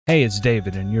Hey, it's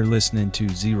David, and you're listening to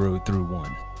 0 through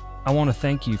 1. I want to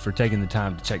thank you for taking the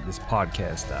time to check this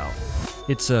podcast out.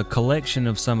 It's a collection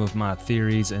of some of my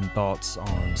theories and thoughts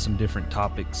on some different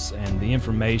topics, and the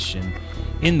information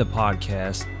in the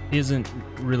podcast isn't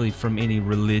really from any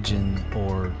religion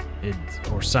or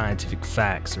scientific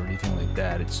facts or anything like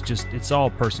that. It's all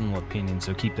personal opinion,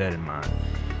 so keep that in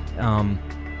mind.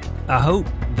 I hope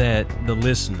that the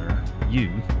listener, you,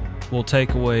 will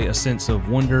take away a sense of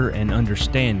wonder and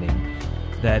understanding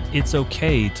that it's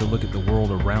okay to look at the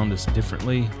world around us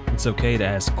differently. It's okay to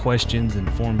ask questions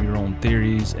and form your own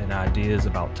theories and ideas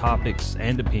about topics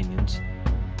and opinions.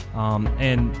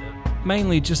 And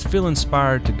mainly just feel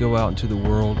inspired to go out into the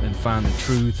world and find the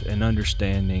truth and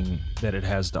understanding that it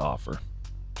has to offer.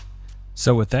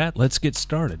 So with that, let's get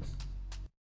started.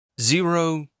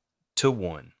 0 to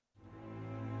 1.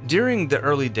 During the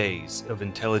early days of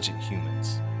intelligent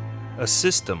humans, a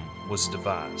system was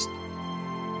devised.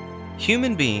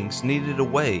 Human beings needed a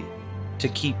way to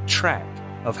keep track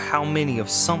of how many of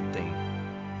something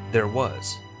there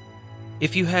was.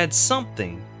 If you had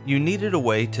something, you needed a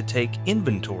way to take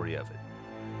inventory of it.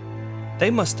 They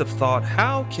must have thought,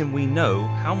 how can we know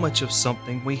how much of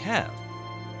something we have?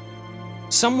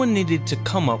 Someone needed to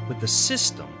come up with a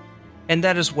system, and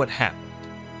that is what happened.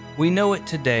 We know it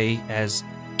today as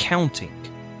counting.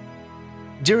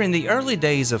 During the early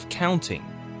days of counting,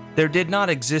 there did not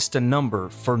exist a number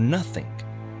for nothing.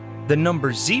 The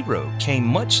number 0 came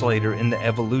much later in the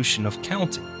evolution of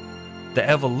counting. The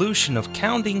evolution of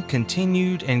counting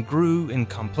continued and grew in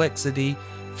complexity.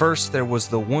 First there was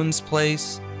the ones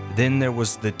place, then there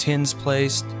was the tens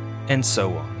placed, and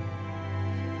so on.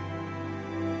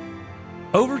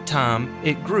 Over time,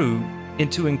 it grew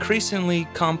into increasingly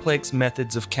complex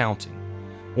methods of counting.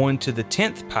 1 to the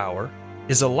 10th power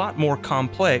is a lot more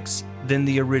complex than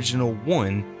the original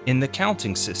 1 in the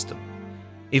counting system.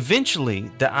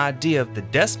 Eventually, the idea of the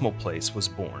decimal place was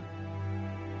born.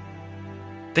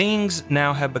 Things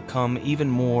now have become even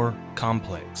more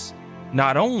complex.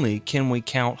 Not only can we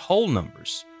count whole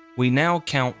numbers, we now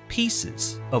count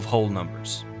pieces of whole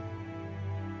numbers.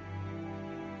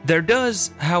 There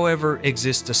does, however,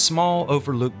 exist a small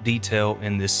overlooked detail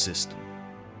in this system.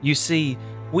 You see,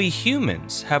 we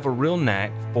humans have a real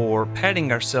knack for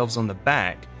patting ourselves on the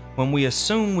back when we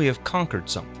assume we have conquered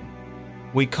something.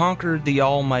 We conquered the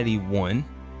almighty 1,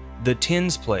 the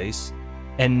tens place,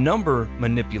 and number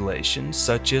manipulation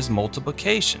such as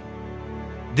multiplication.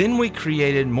 Then we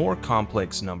created more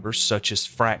complex numbers such as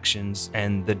fractions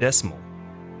and the decimal.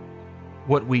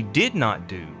 What we did not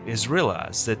do is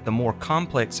realize that the more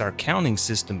complex our counting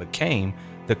system became,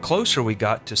 the closer we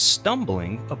got to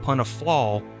stumbling upon a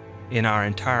flaw in our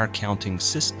entire counting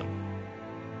system.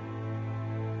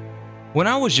 When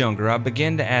I was younger, I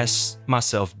began to ask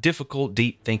myself difficult,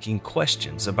 deep-thinking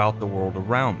questions about the world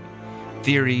around me.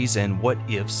 Theories and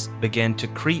what-ifs began to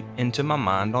creep into my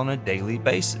mind on a daily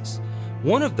basis.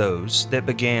 One of those that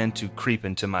began to creep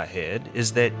into my head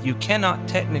is that you cannot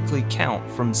technically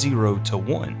count from 0 to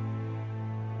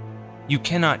 1. You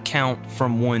cannot count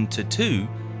from 1 to 2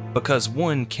 because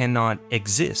 1 cannot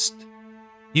exist.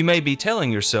 You may be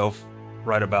telling yourself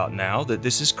right about now that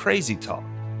this is crazy talk,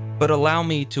 but allow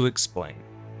me to explain.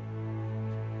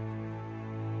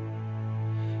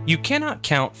 You cannot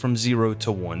count from 0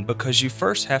 to 1 because you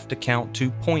first have to count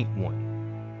to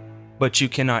 0.1. But you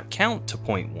cannot count to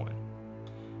 0.1.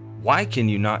 Why can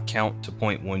you not count to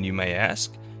 0.1, you may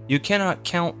ask? You cannot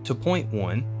count to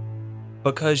 0.1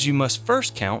 because you must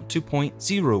first count to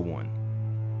 0.01.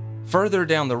 Further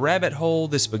down the rabbit hole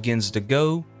this begins to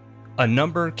go, a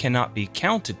number cannot be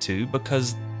counted to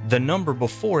because the number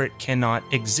before it cannot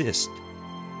exist.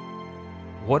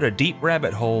 What a deep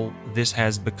rabbit hole this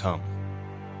has become.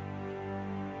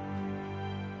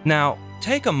 Now,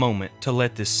 take a moment to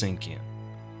let this sink in.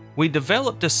 We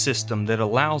developed a system that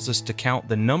allows us to count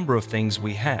the number of things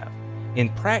we have. In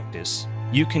practice,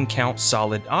 you can count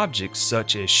solid objects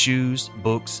such as shoes,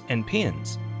 books, and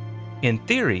pens. In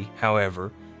theory,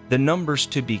 however, the numbers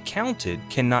to be counted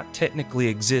cannot technically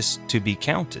exist to be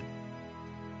counted.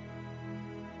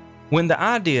 When the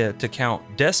idea to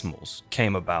count decimals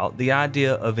came about, the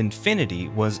idea of infinity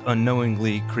was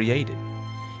unknowingly created.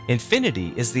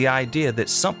 Infinity is the idea that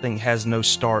something has no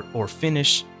start or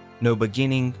finish, no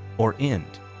beginning or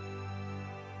end.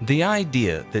 The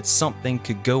idea that something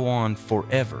could go on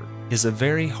forever is a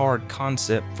very hard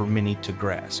concept for many to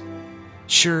grasp.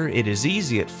 Sure, it is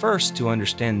easy at first to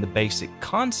understand the basic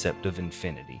concept of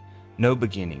infinity, no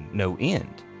beginning, no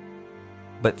end.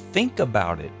 But think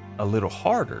about it a little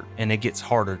harder and it gets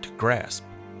harder to grasp.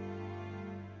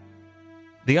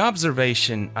 The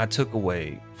observation I took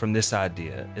away from this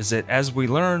idea is that as we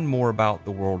learn more about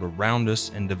the world around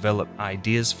us and develop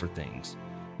ideas for things,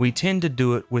 we tend to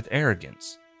do it with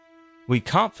arrogance. We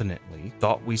confidently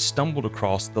thought we stumbled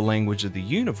across the language of the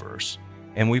universe,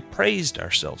 and we praised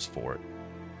ourselves for it.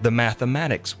 The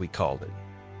mathematics, we called it.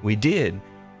 We did,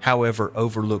 however,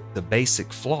 overlook the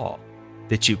basic flaw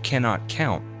that you cannot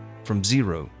count from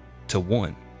 0 to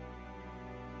 1.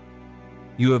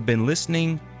 You have been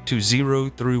listening to 0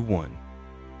 through 1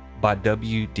 by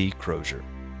W.D. Crozier.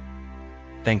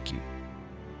 Thank you.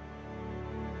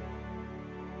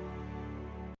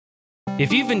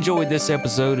 If you've enjoyed this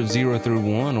episode of 0 through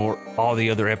 1 or all the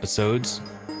other episodes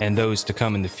and those to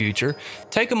come in the future,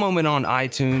 take a moment on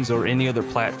iTunes or any other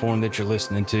platform that you're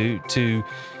listening to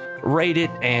rate it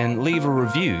and leave a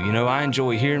review. You know, I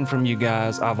enjoy hearing from you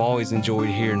guys. I've always enjoyed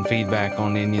hearing feedback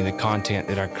on any of the content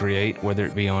that I create, whether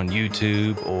it be on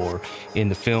YouTube or in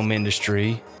the film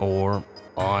industry or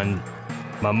on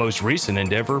my most recent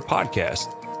endeavor,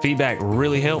 podcast. Feedback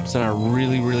really helps and I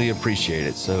really, really appreciate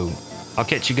it. So I'll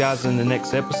catch you guys in the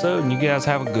next episode and you guys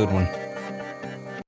have a good one.